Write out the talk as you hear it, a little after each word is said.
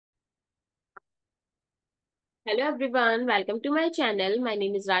Hello everyone, welcome to my channel. My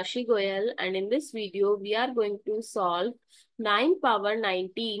name is Rashi Goyal and in this video we are going to solve 9 power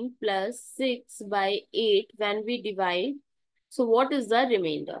 19 plus 6 by 8 when we divide. So what is the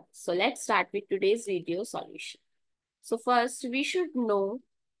remainder? So let's start with today's video solution. So first we should know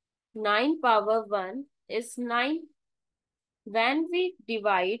 9 power 1 is 9. When we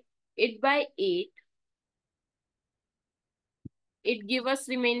divide it by 8, it gives us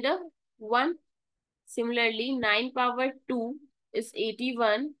remainder 1. Similarly, 9 power 2 is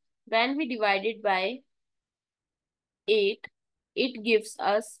 81. When we divide it by 8, it gives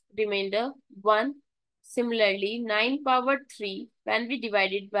us remainder 1. Similarly, 9 power 3, when we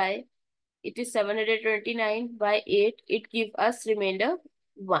divide it by, it is 729 by 8, it gives us remainder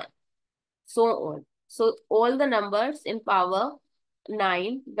 1. So on. So all the numbers in power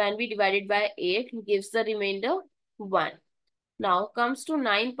 9, when we divide it by 8, gives the remainder 1. Now comes to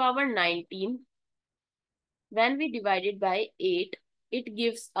 9 power 19. When we divide it by 8, it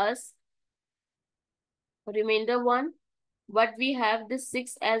gives us remainder 1. But we have this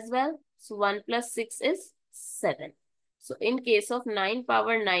 6 as well. So 1 plus 6 is 7. So in case of 9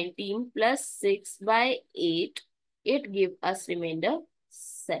 power 19 plus 6 by 8, it gives us remainder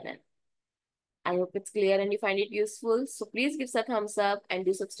 7. I hope it's clear and you find it useful. So please give us a thumbs up and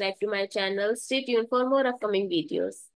do subscribe to my channel. Stay tuned for more upcoming videos.